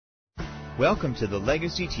Welcome to the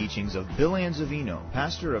legacy teachings of Bill Anzavino,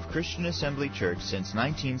 pastor of Christian Assembly Church since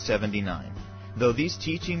 1979. Though these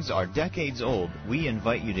teachings are decades old, we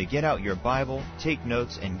invite you to get out your Bible, take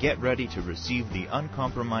notes, and get ready to receive the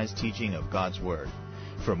uncompromised teaching of God's Word.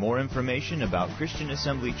 For more information about Christian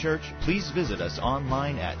Assembly Church, please visit us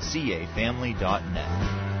online at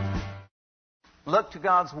cafamily.net. Look to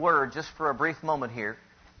God's Word just for a brief moment here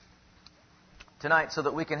tonight so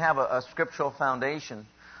that we can have a scriptural foundation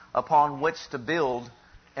upon which to build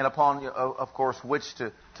and upon, of course, which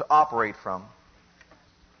to operate from.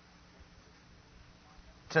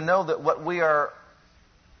 To know that what we are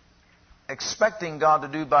expecting God to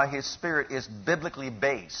do by His Spirit is biblically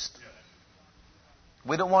based.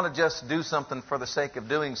 We don't want to just do something for the sake of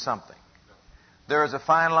doing something. There is a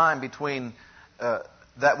fine line between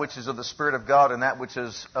that which is of the Spirit of God and that which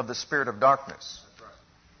is of the spirit of darkness.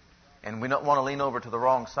 And we don't want to lean over to the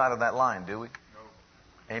wrong side of that line, do we?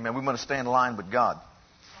 Amen. We want to stay in line with God.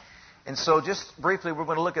 And so just briefly, we're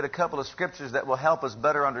going to look at a couple of scriptures that will help us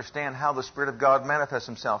better understand how the Spirit of God manifests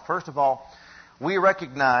Himself. First of all, we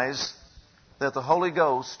recognize that the Holy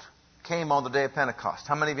Ghost came on the day of Pentecost.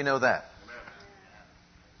 How many of you know that?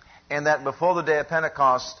 And that before the day of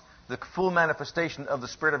Pentecost, the full manifestation of the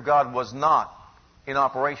Spirit of God was not in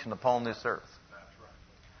operation upon this earth.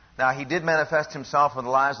 Now, He did manifest Himself in the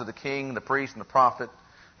lives of the king, the priest, and the prophet.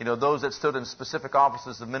 You know, those that stood in specific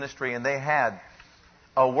offices of ministry, and they had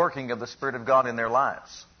a working of the Spirit of God in their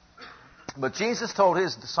lives. But Jesus told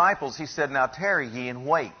His disciples, He said, "Now tarry ye and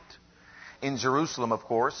wait," in Jerusalem, of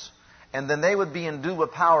course, and then they would be endued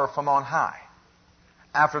with power from on high.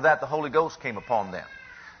 After that, the Holy Ghost came upon them.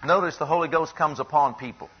 Notice the Holy Ghost comes upon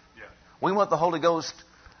people. Yeah. We want the Holy Ghost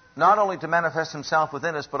not only to manifest Himself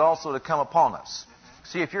within us, but also to come upon us.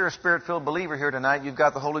 See, if you're a Spirit-filled believer here tonight, you've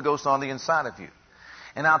got the Holy Ghost on the inside of you.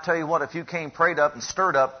 And I'll tell you what, if you came prayed up and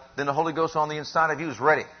stirred up, then the Holy Ghost on the inside of you is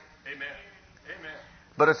ready. Amen. Amen.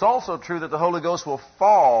 But it's also true that the Holy Ghost will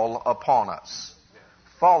fall upon us.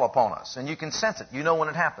 Fall upon us. And you can sense it. You know when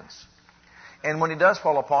it happens. And when He does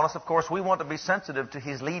fall upon us, of course, we want to be sensitive to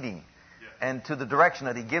His leading and to the direction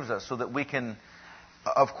that He gives us so that we can,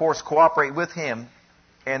 of course, cooperate with Him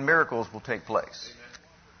and miracles will take place. Amen.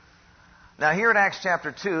 Now here in Acts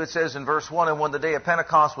chapter 2, it says in verse 1, "And when the day of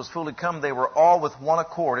Pentecost was fully come, they were all with one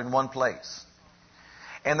accord in one place.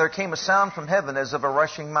 And there came a sound from heaven as of a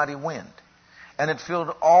rushing mighty wind, and it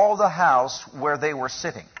filled all the house where they were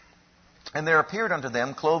sitting. And there appeared unto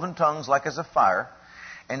them cloven tongues like as of fire,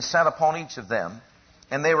 and sat upon each of them.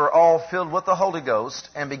 And they were all filled with the Holy Ghost,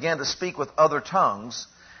 and began to speak with other tongues,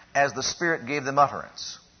 as the Spirit gave them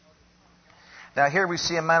utterance." Now here we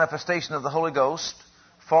see a manifestation of the Holy Ghost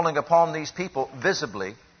falling upon these people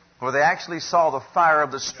visibly, where they actually saw the fire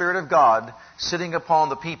of the Spirit of God sitting upon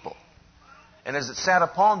the people. And as it sat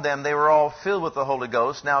upon them, they were all filled with the Holy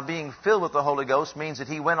Ghost. Now, being filled with the Holy Ghost means that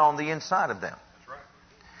He went on the inside of them. That's right.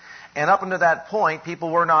 And up until that point,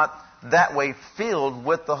 people were not that way filled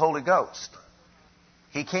with the Holy Ghost.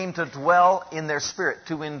 He came to dwell in their spirit,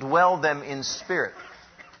 to indwell them in spirit.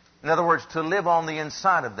 In other words, to live on the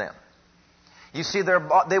inside of them. You see,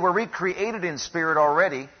 they were recreated in spirit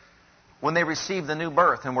already when they received the new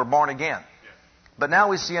birth and were born again. But now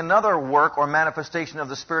we see another work or manifestation of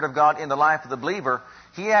the Spirit of God in the life of the believer.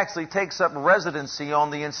 He actually takes up residency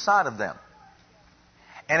on the inside of them.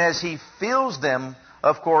 And as He fills them,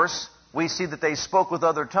 of course, we see that they spoke with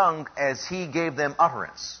other tongues as He gave them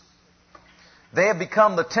utterance. They have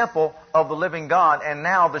become the temple of the living God, and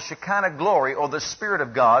now the Shekinah glory, or the Spirit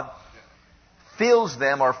of God, fills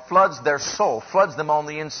them or floods their soul, floods them on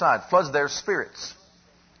the inside, floods their spirits.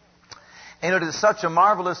 And it is such a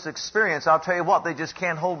marvelous experience, I'll tell you what, they just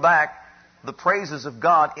can't hold back the praises of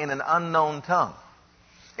God in an unknown tongue.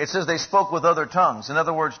 It says they spoke with other tongues. In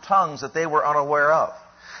other words, tongues that they were unaware of.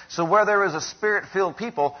 So where there is a Spirit-filled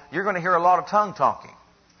people, you're going to hear a lot of tongue talking.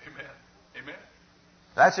 Amen. Amen.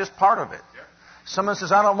 That's just part of it. Yeah. Someone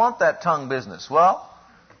says, "I don't want that tongue business." Well,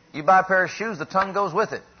 you buy a pair of shoes, the tongue goes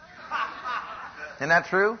with it. Isn't that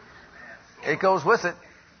true? It goes with it.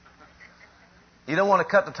 You don't want to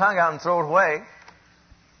cut the tongue out and throw it away.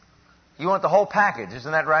 You want the whole package,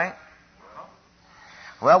 isn't that right?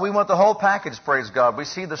 Well, we want the whole package, praise God. We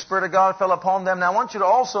see the Spirit of God fell upon them. Now, I want you to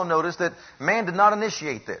also notice that man did not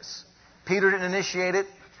initiate this. Peter didn't initiate it.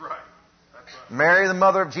 That's right. That's right. Mary, the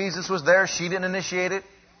mother of Jesus, was there. She didn't initiate it.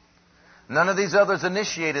 None of these others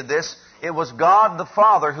initiated this. It was God the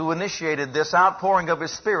Father who initiated this outpouring of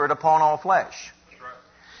His Spirit upon all flesh.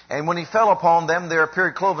 And when He fell upon them, there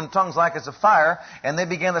appeared cloven tongues like as of fire, and they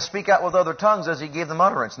began to speak out with other tongues as He gave them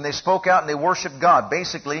utterance. And they spoke out and they worshiped God.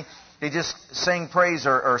 Basically, they just sang praise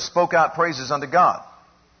or spoke out praises unto God.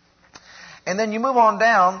 And then you move on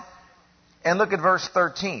down and look at verse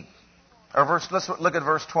 13. Let's look at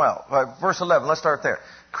verse 12. Verse 11, let's start there.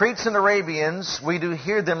 Cretes and Arabians, we do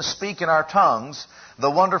hear them speak in our tongues the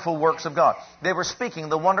wonderful works of God. They were speaking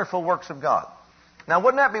the wonderful works of God. Now,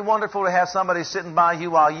 wouldn't that be wonderful to have somebody sitting by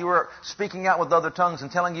you while you were speaking out with other tongues and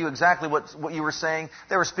telling you exactly what you were saying?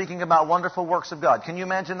 They were speaking about wonderful works of God. Can you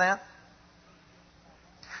imagine that?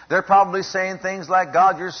 They're probably saying things like,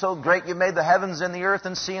 God, you're so great, you made the heavens and the earth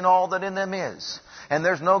and sea and all that in them is. And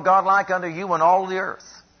there's no God like unto you in all the earth.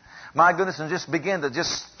 My goodness, and just begin to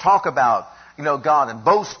just talk about, God and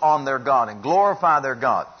boast on their God and glorify their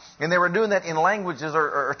God. And they were doing that in languages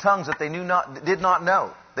or tongues that they did not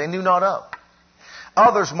know. They knew not of.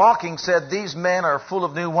 Others mocking said, these men are full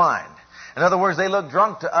of new wine. In other words, they look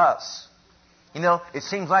drunk to us. It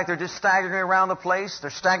seems like they're just staggering around the place.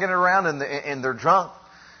 They're staggering around and they're drunk.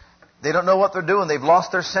 They don't know what they're doing. They've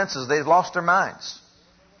lost their senses. They've lost their minds.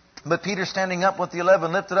 But Peter, standing up with the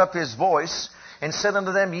 11, lifted up his voice and said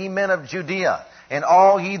unto them, ye men of Judea, and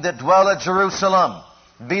all ye that dwell at Jerusalem,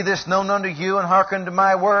 be this known unto you, and hearken to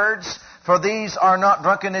my words. For these are not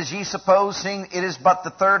drunken as ye suppose, seeing it is but the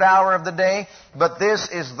third hour of the day. But this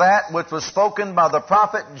is that which was spoken by the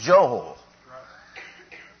prophet Joel.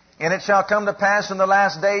 And it shall come to pass in the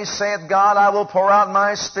last days, saith God, I will pour out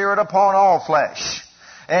my Spirit upon all flesh.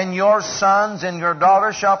 And your sons and your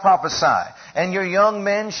daughters shall prophesy. And your young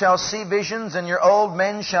men shall see visions, and your old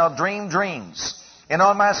men shall dream dreams. And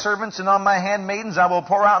on my servants and on my handmaidens I will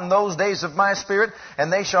pour out in those days of my Spirit,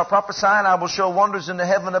 and they shall prophesy, and I will show wonders in the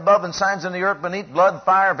heaven above and signs in the earth beneath, blood,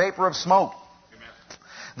 fire, vapor of smoke. Amen.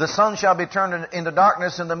 The sun shall be turned into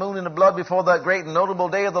darkness, and the moon into blood before that great and notable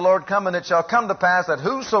day of the Lord come. And it shall come to pass that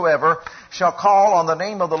whosoever shall call on the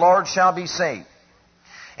name of the Lord shall be saved.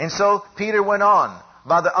 And so Peter went on,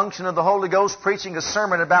 by the unction of the Holy Ghost, preaching a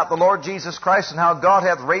sermon about the Lord Jesus Christ and how God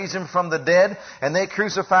hath raised Him from the dead. And they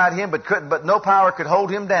crucified Him, but no power could hold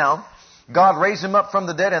Him down. God raised Him up from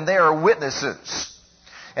the dead, and they are witnesses.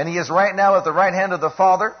 And He is right now at the right hand of the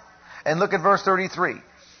Father. And look at verse 33.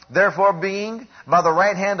 Therefore, being by the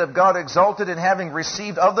right hand of God exalted, and having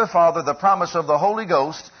received of the Father the promise of the Holy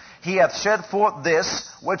Ghost, He hath shed forth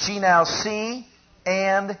this, which ye now see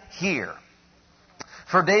and hear.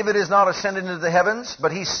 For David is not ascended into the heavens,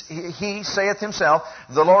 but he saith himself,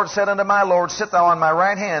 the Lord said unto my Lord, sit thou on my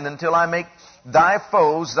right hand until I make thy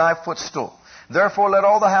foes thy footstool. Therefore let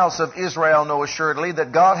all the house of Israel know assuredly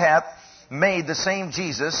that God hath made the same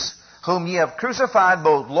Jesus, whom ye have crucified,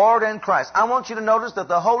 both Lord and Christ. I want you to notice that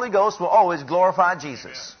the Holy Ghost will always glorify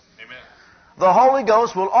Jesus. Amen. The Holy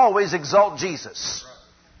Ghost will always exalt Jesus.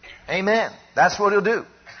 Amen. That's what He'll do.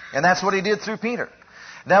 And that's what He did through Peter.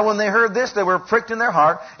 Now when they heard this, they were pricked in their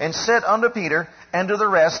heart, and said unto Peter and to the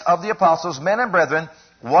rest of the apostles, men and brethren,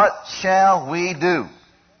 what shall we do?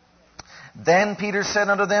 Then Peter said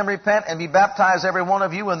unto them, repent and be baptized every one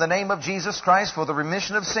of you in the name of Jesus Christ for the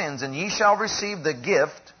remission of sins, and ye shall receive the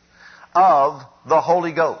gift of the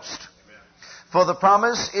Holy Ghost. Amen. For the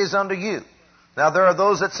promise is unto you. Now there are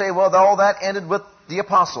those that say, well, all that ended with the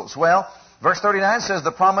apostles. Well, verse 39 says,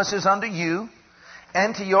 the promise is unto you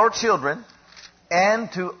and to your children,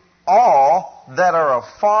 and to all that are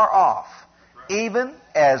afar off, even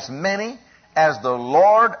as many as the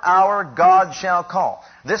Lord our God shall call.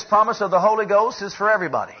 This promise of the Holy Ghost is for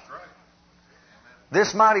everybody.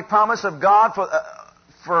 This mighty promise of God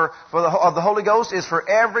of the Holy Ghost is for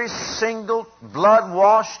every single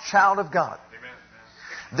blood-washed child of God.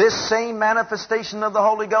 This same manifestation of the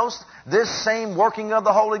Holy Ghost, this same working of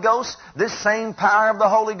the Holy Ghost, this same power of the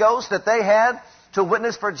Holy Ghost that they had to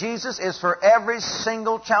witness for Jesus is for every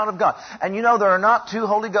single child of God. And there are not two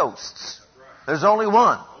Holy Ghosts. There's only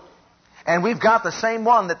one. And we've got the same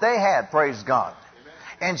one that they had, praise God.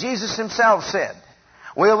 And Jesus Himself said,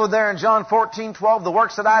 way over there in John 14:12, the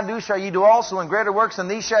works that I do shall ye do also, and greater works than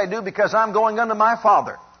these shall ye do, because I'm going unto my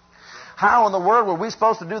Father. How in the world were we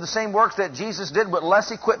supposed to do the same works that Jesus did with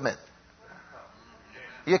less equipment?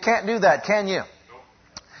 You can't do that, can you?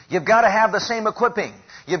 You've got to have the same equipping.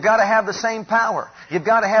 You've got to have the same power. You've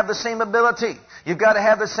got to have the same ability. You've got to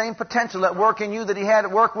have the same potential at work in you that He had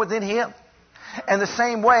at work within Him. And the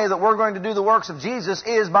same way that we're going to do the works of Jesus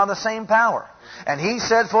is by the same power. And He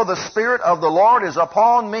said, for the Spirit of the Lord is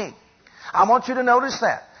upon me. I want you to notice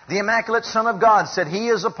that. The Immaculate Son of God said, He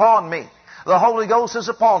is upon me. The Holy Ghost is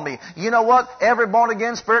upon me. You know what? Every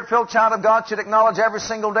born-again, Spirit-filled child of God should acknowledge every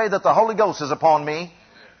single day that the Holy Ghost is upon me.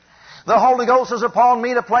 The Holy Ghost is upon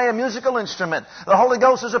me to play a musical instrument. The Holy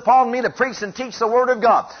Ghost is upon me to preach and teach the Word of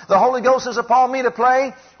God. The Holy Ghost is upon me to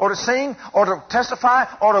play or to sing or to testify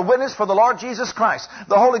or to witness for the Lord Jesus Christ.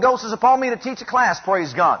 The Holy Ghost is upon me to teach a class,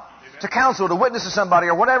 praise God. Amen. to counsel, to witness to somebody,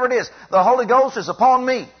 or whatever it is. The Holy Ghost is upon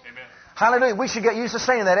me. Amen. Hallelujah. We should get used to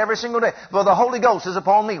saying that every single day. Well, the Holy Ghost is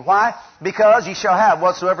upon me. Why? Because ye shall have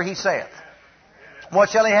whatsoever He saith. What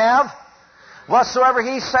shall He have? Whatsoever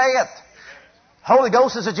He saith. Holy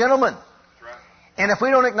Ghost is a gentleman. And if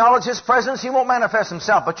we don't acknowledge His presence, He won't manifest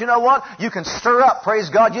Himself. But you know what? You can stir up, praise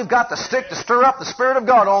God. You've got the stick to stir up the Spirit of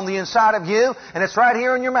God on the inside of you, and it's right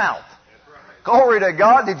here in your mouth. Glory to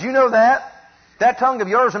God. Did you know that? That tongue of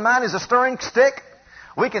yours and mine is a stirring stick.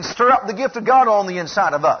 We can stir up the gift of God on the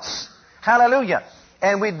inside of us. Hallelujah.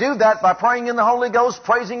 And we do that by praying in the Holy Ghost,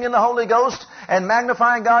 praising in the Holy Ghost, and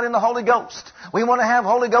magnifying God in the Holy Ghost. We want to have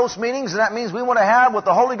Holy Ghost meetings, and that means we want to have what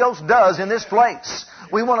the Holy Ghost does in this place.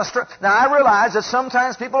 We want to stir. Now, I realize that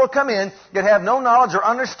sometimes people will come in that have no knowledge or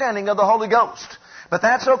understanding of the Holy Ghost. But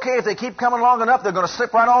that's okay. If they keep coming long enough, they're going to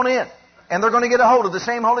slip right on in. And they're going to get a hold of the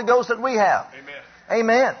same Holy Ghost that we have. Amen.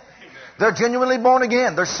 Amen. They're genuinely born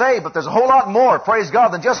again. They're saved. But there's a whole lot more, praise God,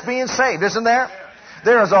 than just being saved, isn't there?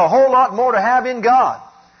 There is a whole lot more to have in God.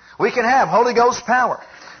 We can have Holy Ghost power.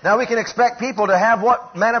 Now, we can expect people to have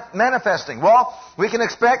what? Manifesting. Well, we can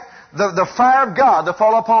expect the fire of God to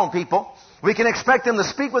fall upon people. We can expect them to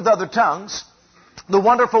speak with other tongues, the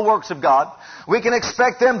wonderful works of God. We can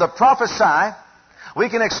expect them to prophesy. We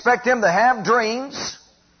can expect them to have dreams.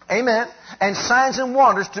 Amen. And signs and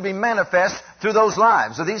wonders to be manifest through those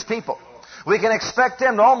lives of these people. We can expect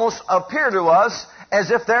them to almost appear to us as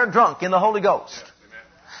if they're drunk in the Holy Ghost.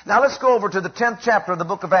 Now let's go over to the 10th chapter of the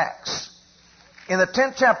book of Acts. In the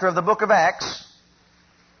 10th chapter of the book of Acts,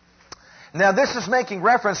 now this is making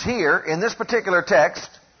reference here in this particular text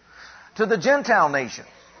to the Gentile nation.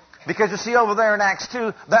 Because you see over there in Acts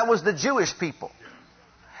 2, that was the Jewish people.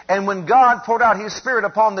 And when God poured out His Spirit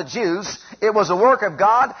upon the Jews, it was a work of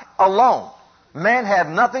God alone. Man had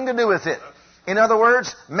nothing to do with it. In other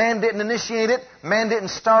words, man didn't initiate it. Man didn't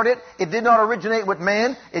start it. It did not originate with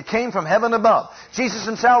man. It came from heaven above. Jesus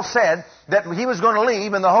Himself said that He was going to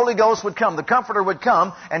leave and the Holy Ghost would come. The Comforter would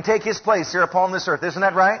come and take His place here upon this earth. Isn't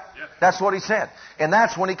that right? Yes. That's what He said. And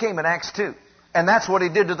that's when He came in Acts 2. And that's what He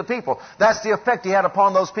did to the people. That's the effect He had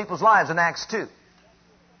upon those people's lives in Acts 2.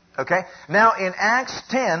 Okay? Now in Acts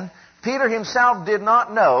 10, Peter himself did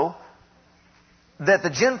not know that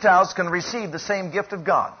the Gentiles can receive the same gift of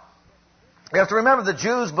God. You have to remember the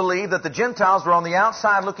Jews believed that the Gentiles were on the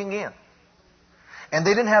outside looking in. And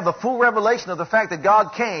they didn't have the full revelation of the fact that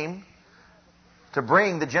God came to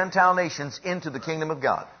bring the Gentile nations into the kingdom of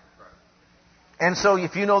God. And so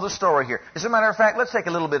if you know the story here. As a matter of fact, let's take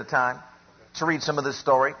a little bit of time to read some of this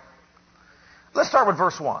story. Let's start with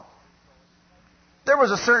verse 1. There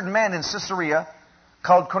was a certain man in Caesarea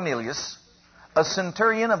called Cornelius, a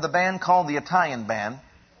centurion of the band called the Italian band,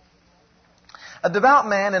 a devout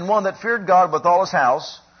man and one that feared God with all his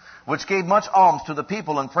house, which gave much alms to the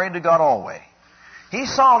people and prayed to God always. He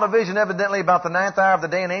saw in a vision evidently about the 9th hour of the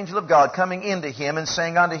day an angel of God coming into him and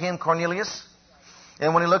saying unto him, Cornelius.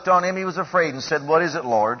 And when he looked on him, he was afraid and said, What is it,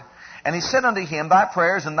 Lord? And he said unto him, Thy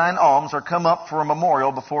prayers and thine alms are come up for a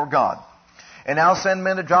memorial before God. And now send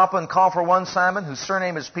men to Joppa and call for one Simon, whose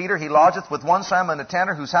surname is Peter. He lodgeth with one Simon a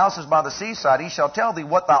tanner, whose house is by the seaside. He shall tell thee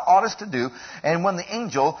what thou oughtest to do. And when the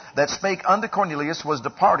angel that spake unto Cornelius was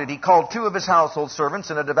departed, he called 2 of his household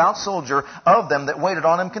servants and a devout soldier of them that waited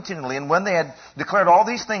on him continually. And when they had declared all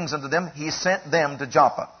these things unto them, he sent them to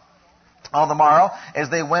Joppa. On the morrow, as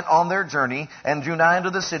they went on their journey and drew nigh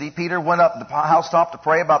unto the city, Peter went up to the housetop to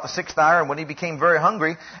pray about the 6th hour, and when he became very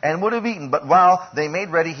hungry and would have eaten, but while they made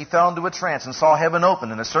ready, he fell into a trance and saw heaven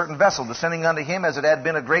open, and a certain vessel descending unto him, as it had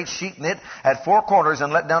been a great sheet knit at 4 corners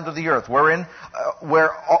and let down to the earth, wherein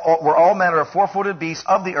were all manner of 4-footed beasts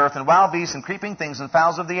of the earth, and wild beasts, and creeping things, and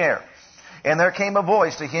fowls of the air. And there came a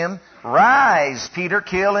voice to him, Rise, Peter,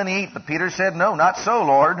 kill and eat. But Peter said, No, not so,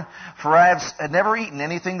 Lord, for I have never eaten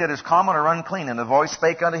anything that is common or unclean. And the voice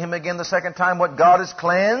spake unto him again the second time, What God has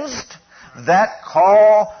cleansed, that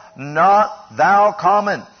call not thou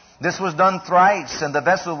common. This was done thrice, and the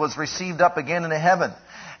vessel was received up again into heaven.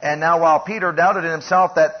 And now while Peter doubted in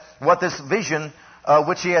himself that what this vision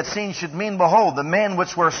which he had seen should mean, behold, the men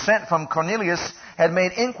which were sent from Cornelius had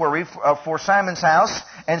made inquiry for Simon's house,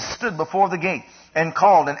 and stood before the gate, and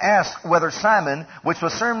called and asked whether Simon, which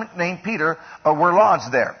was surnamed Peter, were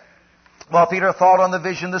lodged there. While Peter thought on the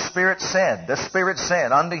vision, the Spirit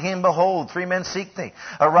said unto him, Behold, 3 men seek thee.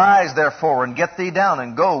 Arise therefore, and get thee down,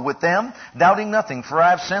 and go with them, doubting nothing, for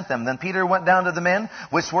I have sent them. Then Peter went down to the men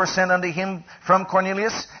which were sent unto him from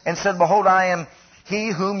Cornelius, and said, Behold, I am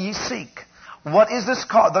he whom ye seek. What is this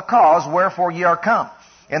the cause wherefore ye are come?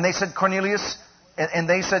 And they said, Cornelius, And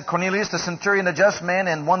they said, Cornelius, the centurion, a just man,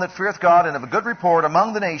 and one that feareth God, and of a good report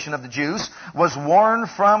among the nation of the Jews, was warned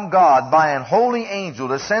from God by an holy angel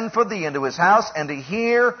to send for thee into his house, and to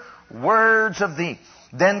hear words of thee.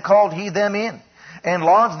 Then called he them in, and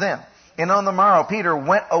lodged them. And on the morrow Peter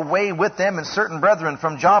went away with them, and certain brethren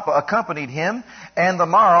from Joppa accompanied him. And the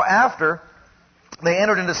morrow after, they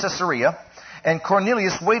entered into Caesarea. And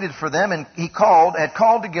Cornelius waited for them, and had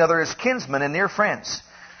called together his kinsmen and near friends.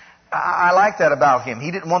 I like that about him.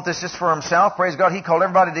 He didn't want this just for himself. Praise God. He called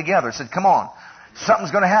everybody together. Said, come on.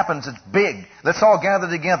 Something's going to happen. It's big. Let's all gather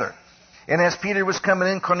together. And as Peter was coming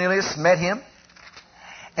in, Cornelius met him.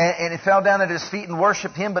 And he fell down at his feet and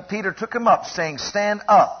worshipped him. But Peter took him up, saying, stand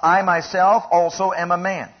up. I myself also am a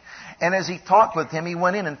man. And as he talked with him, he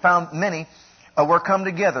went in and found many were come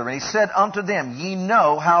together. And he said unto them, ye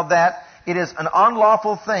know how that it is an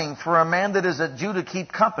unlawful thing for a man that is a Jew to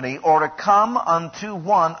keep company, or to come unto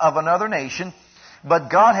one of another nation. But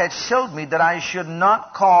God hath showed me that I should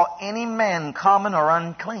not call any man common or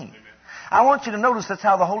unclean. Amen. I want you to notice that's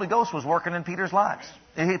how the Holy Ghost was working in Peter's life.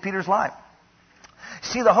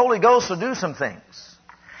 See, the Holy Ghost will do some things.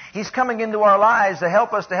 He's coming into our lives to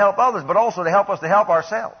help us to help others, but also to help us to help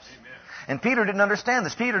ourselves. Amen. And Peter didn't understand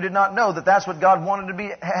this. Peter did not know that that's what God wanted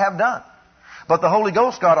to have done. But the Holy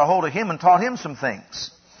Ghost got a hold of him and taught him some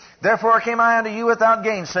things. Therefore came I unto you without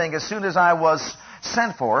gainsaying, as soon as I was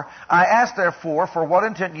sent for. I asked therefore, for what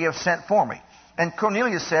intent ye have sent for me? And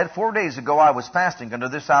Cornelius said, 4 days ago I was fasting unto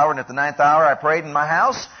this hour, and at the 9th hour I prayed in my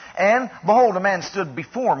house. And behold, a man stood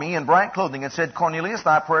before me in bright clothing, and said, Cornelius,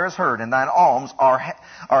 thy prayer is heard, and thine alms are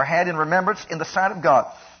had in remembrance in the sight of God.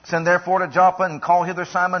 Send therefore to Joppa, and call hither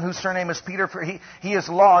Simon, whose surname is Peter, for he is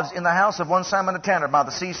lodged in the house of one Simon a tanner by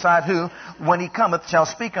the seaside, who, when he cometh, shall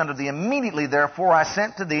speak unto thee. Immediately therefore I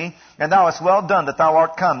sent to thee, and thou hast well done that thou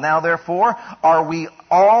art come. Now therefore are we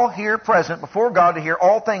all here present before God to hear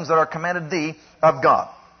all things that are commanded thee of God.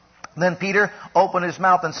 Then Peter opened his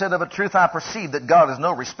mouth and said, of a truth I perceive that God is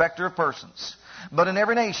no respecter of persons. But in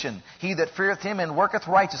every nation, he that feareth him and worketh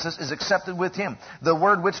righteousness is accepted with him. The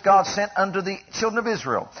word which God sent unto the children of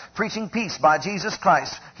Israel, preaching peace by Jesus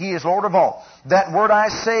Christ, he is Lord of all. That word I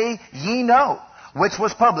say ye know, which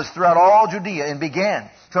was published throughout all Judea, and began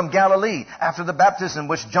from Galilee after the baptism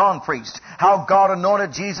which John preached, how God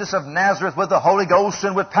anointed Jesus of Nazareth with the Holy Ghost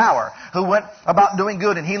and with power, who went about doing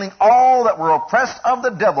good and healing all that were oppressed of the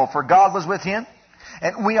devil, for God was with him.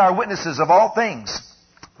 And we are witnesses of all things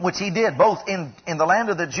which he did, both in the land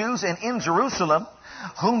of the Jews and in Jerusalem,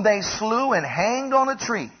 whom they slew and hanged on a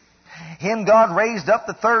tree. Him God raised up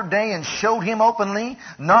the third day and showed him openly,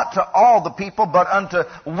 not to all the people, but unto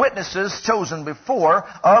witnesses chosen before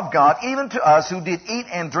of God, even to us who did eat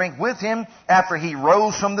and drink with him after he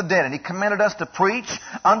rose from the dead. And he commanded us to preach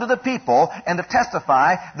unto the people and to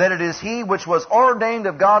testify that it is he which was ordained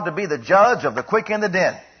of God to be the judge of the quick and the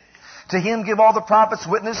dead. To him give all the prophets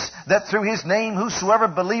witness that through his name whosoever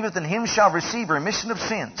believeth in him shall receive remission of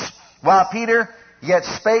sins. While Peter yet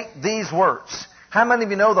spake these words. How many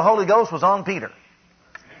of you know the Holy Ghost was on Peter?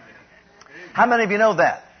 How many of you know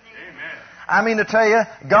that? Amen. I mean to tell you,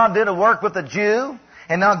 God did a work with the Jew,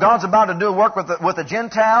 and now God's about to do a work with the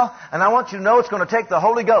Gentile, and I want you to know it's going to take the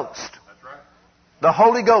Holy Ghost. That's right. The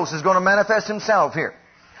Holy Ghost is going to manifest himself here.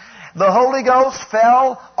 The Holy Ghost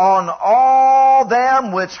fell on all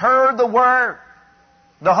them which heard the word.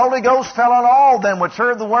 The Holy Ghost fell on all them which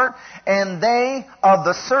heard the word, and they of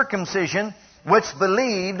the circumcision which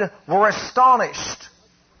believed were astonished,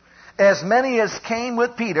 as many as came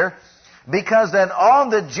with Peter, because that on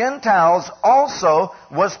the Gentiles also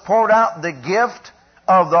was poured out the gift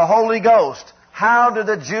of the Holy Ghost. How did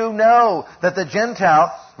the Jew know that the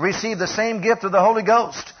Gentile received the same gift of the Holy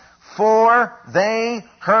Ghost? For they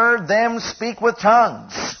heard them speak with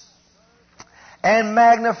tongues and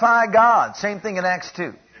magnify God. Same thing in Acts 2.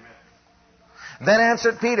 Amen. Then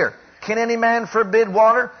answered Peter, can any man forbid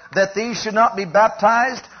water, that these should not be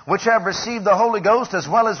baptized, which have received the Holy Ghost as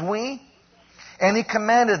well as we? And he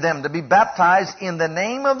commanded them to be baptized in the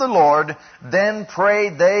name of the Lord. Then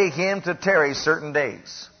prayed they him to tarry certain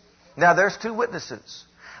days. Now there's two witnesses.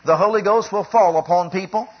 The Holy Ghost will fall upon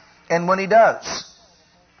people, and when he does,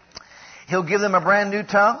 he'll give them a brand new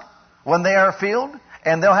tongue when they are filled,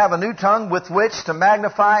 and they'll have a new tongue with which to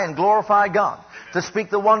magnify and glorify God, to speak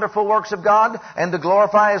the wonderful works of God and to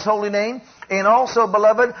glorify his holy name. And also,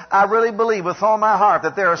 beloved, I really believe with all my heart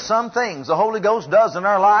that there are some things the Holy Ghost does in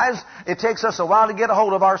our lives. It takes us a while to get a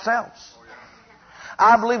hold of ourselves.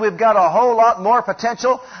 I believe we've got a whole lot more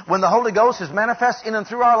potential when the Holy Ghost is manifest in and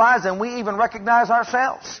through our lives than we even recognize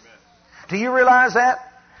ourselves. Do you realize that?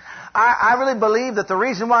 I really believe that the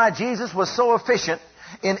reason why Jesus was so efficient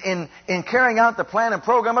in carrying out the plan and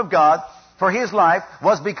program of God for his life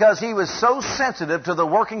was because he was so sensitive to the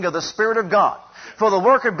working of the Spirit of God. For the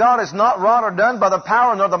work of God is not wrought or done by the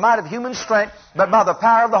power nor the might of human strength, but by the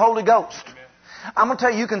power of the Holy Ghost. I'm going to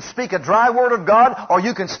tell you, you can speak a dry word of God, or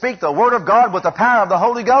you can speak the Word of God with the power of the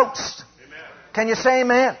Holy Ghost. Amen. Can you say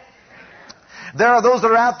amen? There are those that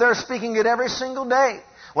are out there speaking it every single day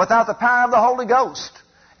without the power of the Holy Ghost.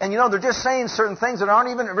 And they're just saying certain things that aren't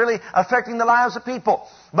even really affecting the lives of people.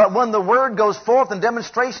 But when the Word goes forth in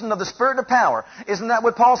demonstration of the Spirit of power, isn't that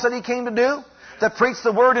what Paul said he came to do? To preach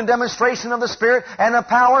the Word in demonstration of the Spirit and of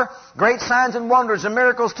power. Great signs and wonders and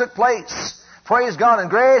miracles took place. Praise God. And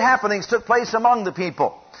great happenings took place among the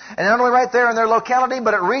people. And not only right there in their locality,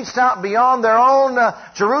 but it reached out beyond their own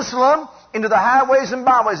Jerusalem into the highways and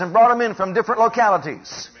byways and brought them in from different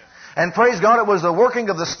localities. And praise God, it was the working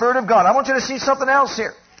of the Spirit of God. I want you to see something else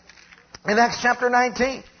here. In Acts chapter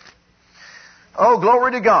 19. Oh,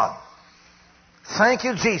 glory to God. Thank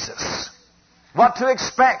you, Jesus. What to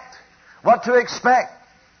expect. What to expect.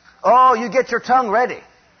 Oh, you get your tongue ready.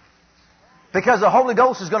 Because the Holy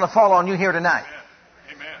Ghost is going to fall on you here tonight.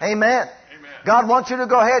 Amen. Amen. Amen. God wants you to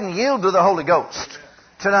go ahead and yield to the Holy Ghost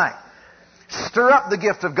tonight. Stir up the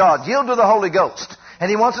gift of God. Yield to the Holy Ghost. And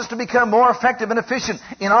He wants us to become more effective and efficient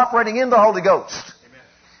in operating in the Holy Ghost. Amen.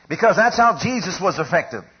 Because that's how Jesus was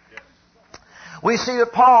effective. Yeah. We see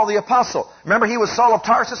that Paul, the apostle, remember he was Saul of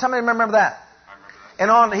Tarsus? How many remember that?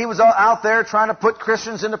 And he was out there trying to put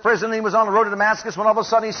Christians into prison. He was on the road to Damascus when all of a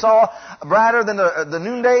sudden he saw brighter than the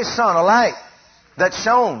noonday sun, a light that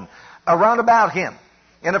shone around about him.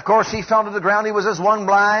 And of course he fell to the ground. He was as one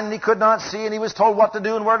blind and he could not see, and he was told what to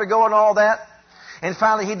do and where to go and all that. And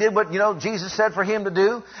finally he did what, Jesus said for him to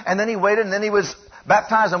do. And then he waited, and then he was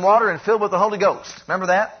baptized in water and filled with the Holy Ghost. Remember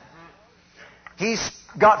that? He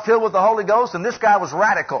got filled with the Holy Ghost, and this guy was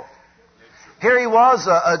radical. Here he was,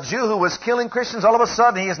 a Jew who was killing Christians. All of a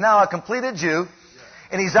sudden he is now a completed Jew.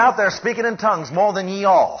 And he's out there speaking in tongues more than ye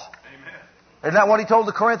all. Amen. Isn't that what he told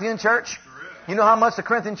the Corinthian church? You know how much the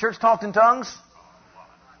Corinthian church talked in tongues?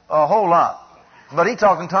 A whole lot. But he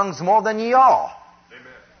talked in tongues more than ye all.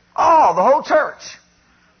 Amen. Oh, the whole church.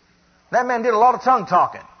 That man did a lot of tongue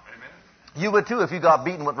talking. Amen. You would too if you got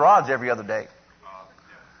beaten with rods every other day.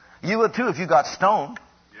 You would too if you got stoned,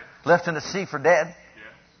 left in the sea for dead.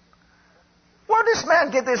 Where did this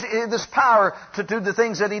man get this power to do the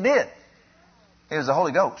things that he did? It was the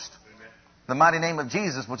Holy Ghost. Amen. The mighty name of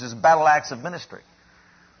Jesus, which is battle axe of ministry.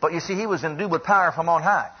 But you see, he was endued with power from on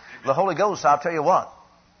high. Amen. The Holy Ghost, I'll tell you what,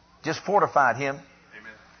 just fortified him.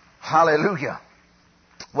 Amen. Hallelujah.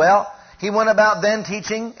 Well, he went about then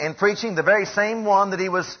teaching and preaching the very same one that he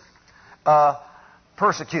was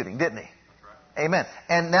persecuting, didn't he? Right. Amen.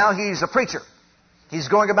 And now he's a preacher. He's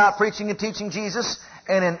going about preaching and teaching Jesus.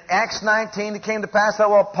 And in Acts 19, it came to pass that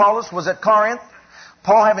while Apollos was at Corinth,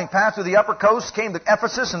 Paul, having passed through the upper coast, came to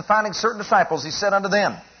Ephesus, and finding certain disciples, he said unto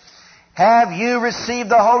them, Have you received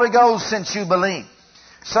the Holy Ghost since you believe?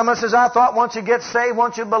 Someone says, I thought once you get saved,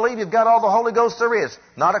 once you believe, you've got all the Holy Ghost there is.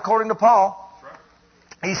 Not according to Paul.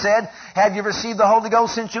 He said, Have you received the Holy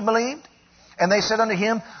Ghost since you believed? And they said unto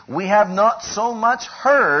him, We have not so much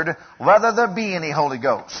heard whether there be any Holy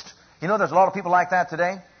Ghost. There's a lot of people like that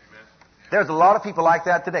today. There's a lot of people like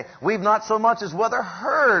that today. We've not so much as whether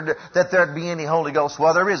heard that there'd be any Holy Ghost.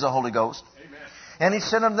 Well, there is a Holy Ghost. Amen. And he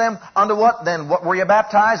said unto them, Unto what then? What were you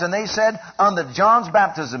baptized? And they said, Unto John's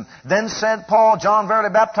baptism. Then said Paul, John verily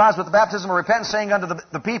baptized with the baptism of repentance, saying unto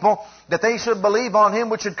the people that they should believe on him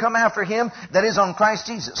which should come after him, that is on Christ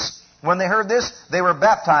Jesus. When they heard this, they were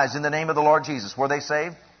baptized in the name of the Lord Jesus. Were they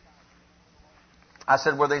saved? I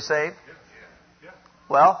said, were they saved? Yeah.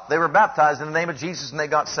 Well, they were baptized in the name of Jesus and they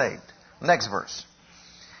got saved. Next verse.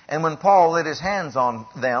 And when Paul laid his hands on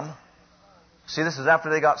them, see, this is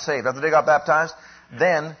after they got saved, after they got baptized,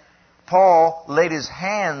 then Paul laid his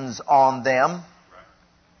hands on them,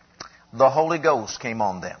 the Holy Ghost came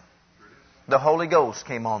on them. The Holy Ghost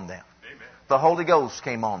came on them. The Holy Ghost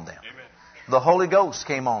came on them. The Holy Ghost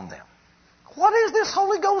came on them. What is this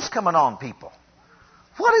Holy Ghost coming on people?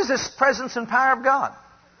 What is this presence and power of God?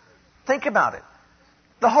 Think about it.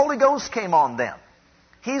 The Holy Ghost came on them.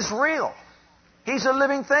 He's real. He's a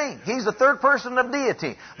living thing. He's the third person of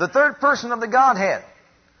deity. The third person of the Godhead.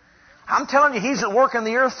 I'm telling you, He's at work in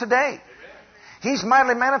the earth today. He's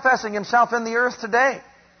mightily manifesting Himself in the earth today.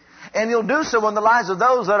 And He'll do so in the lives of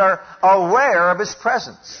those that are aware of His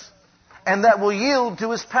presence and that will yield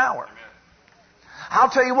to His power. I'll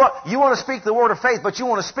tell you what, you want to speak the word of faith, but you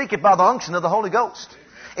want to speak it by the unction of the Holy Ghost.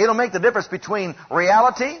 It'll make the difference between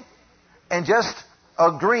reality and just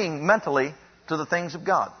agreeing mentally to the things of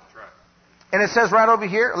God. Right. And it says right over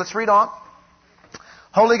here, let's read on.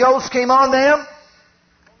 Holy Ghost came on them,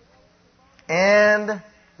 and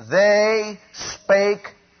they spake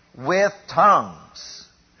with tongues.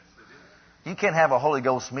 You can't have a Holy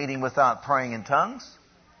Ghost meeting without praying in tongues.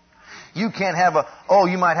 You can't have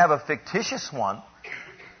you might have a fictitious one.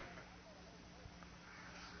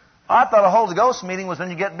 I thought a Holy Ghost meeting was when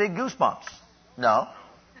you get big goosebumps. No,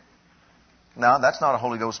 that's not a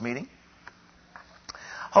Holy Ghost meeting.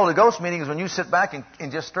 Holy Ghost meeting is when you sit back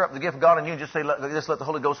and just stir up the gift of God in you and just say, just let the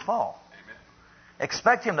Holy Ghost fall. Amen.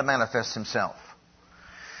 Expect Him to manifest Himself.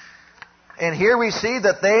 And here we see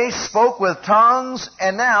that they spoke with tongues,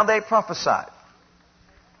 and now they prophesied.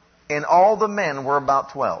 And all the men were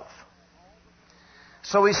about 12.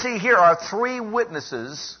 So we see here are 3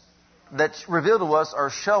 witnesses that reveal to us or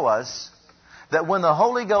show us that when the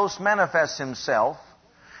Holy Ghost manifests Himself,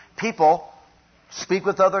 people speak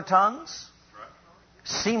with other tongues,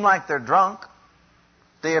 seem like they're drunk,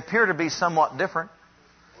 they appear to be somewhat different,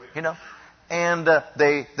 and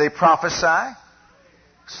they prophesy,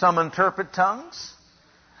 some interpret tongues.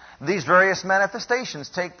 These various manifestations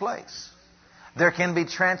take place. There can be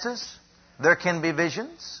trances, there can be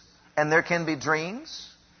visions, and there can be dreams.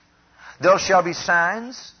 There shall be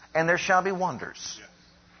signs, and there shall be wonders.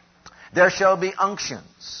 There shall be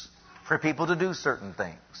unctions for people to do certain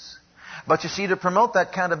things. But you see, to promote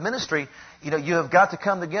that kind of ministry, you have got to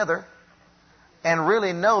come together and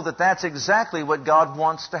really know that that's exactly what God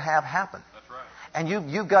wants to have happen. That's right.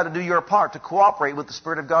 And you've got to do your part to cooperate with the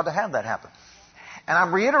Spirit of God to have that happen. And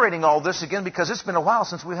I'm reiterating all this again because it's been a while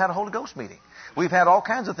since we've had a Holy Ghost meeting. We've had all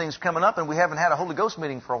kinds of things coming up, and we haven't had a Holy Ghost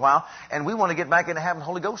meeting for a while, and we want to get back into having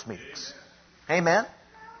Holy Ghost meetings. Amen?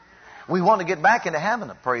 We want to get back into having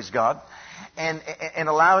them, praise God, and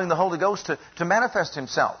allowing the Holy Ghost to manifest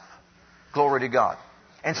Himself. Glory to God.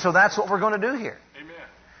 And so that's what we're going to do here. Amen.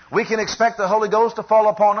 We can expect the Holy Ghost to fall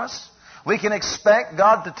upon us. We can expect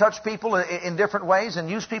God to touch people in different ways and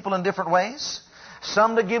use people in different ways.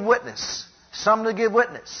 Some to give witness. Some to give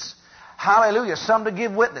witness. Hallelujah. Some to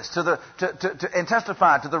give witness to and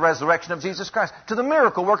testify to the resurrection of Jesus Christ, to the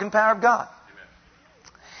miracle working power of God.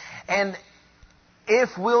 Amen. And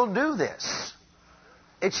if we'll do this,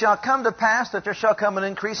 it shall come to pass that there shall come an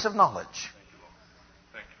increase of knowledge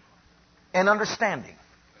and understanding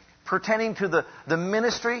pertaining to the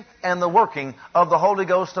ministry and the working of the Holy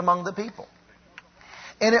Ghost among the people.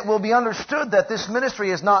 And it will be understood that this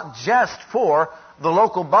ministry is not just for the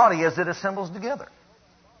local body as it assembles together.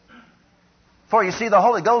 For you see, the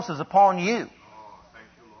Holy Ghost is upon you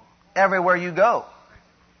everywhere you go.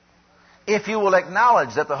 If you will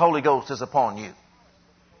acknowledge that the Holy Ghost is upon you.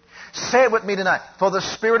 Say it with me tonight. For the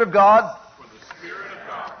Spirit of God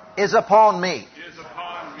is upon me.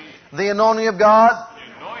 The anointing of God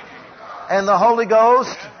and the Holy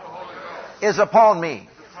Ghost is upon me.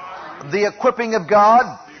 The equipping of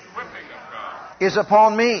God is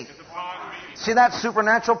upon me. See, that's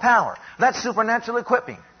supernatural power. That's supernatural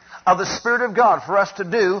equipping of the Spirit of God for us to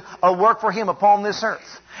do a work for Him upon this earth.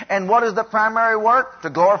 And what is the primary work? To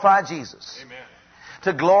glorify Jesus. Amen.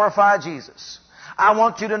 To glorify Jesus. I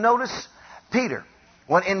want you to notice Peter,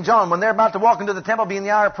 when they're about to walk into the temple, being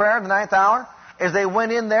the hour of prayer, the 9th hour, as they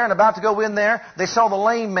went in there and about to go in there, they saw the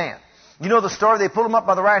lame man. You know the story. They pulled him up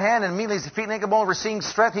by the right hand, and immediately his feet naked, bone, receiving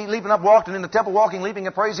strength. He leaping up, walked, and in the temple walking, leaping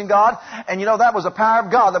and praising God. And that was the power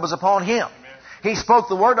of God that was upon him. Amen. He spoke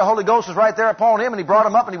the word. The Holy Ghost was right there upon him, and He brought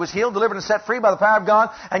him up, and he was healed, delivered, and set free by the power of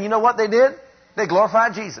God. And you know what they did? They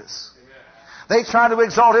glorified Jesus. Amen. They tried to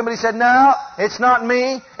exalt Him, but He said, no, it's not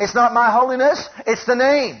me. It's not my holiness. It's the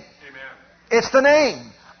name. Amen. It's the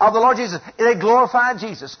name of the Lord Jesus. They glorified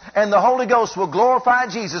Jesus. And the Holy Ghost will glorify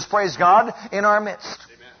Jesus, praise God, in our midst.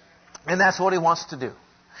 Amen. And that's what He wants to do.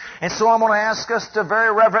 And so I'm going to ask us to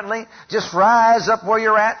very reverently just rise up where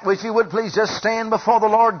you're at. If you would please just stand before the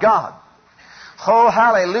Lord God. Oh,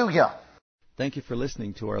 hallelujah. Thank you for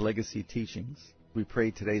listening to our legacy teachings. We pray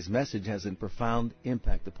today's message has a profound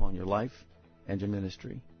impact upon your life and your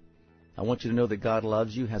ministry. I want you to know that God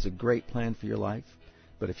loves you, has a great plan for your life.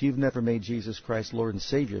 But if you've never made Jesus Christ Lord and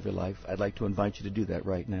Savior of your life, I'd like to invite you to do that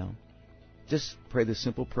right now. Just pray this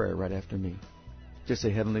simple prayer right after me. Just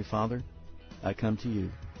say, Heavenly Father, I come to you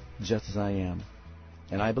just as I am.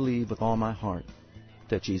 And I believe with all my heart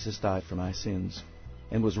that Jesus died for my sins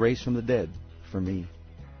and was raised from the dead for me.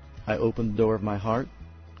 I open the door of my heart.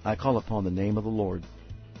 I call upon the name of the Lord.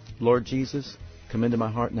 Lord Jesus, come into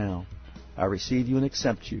my heart now. I receive you and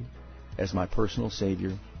accept you as my personal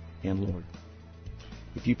Savior and Lord.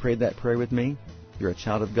 If you prayed that prayer with me, you're a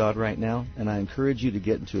child of God right now, and I encourage you to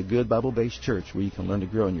get into a good Bible-based church where you can learn to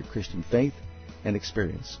grow in your Christian faith and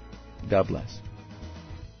experience. God bless.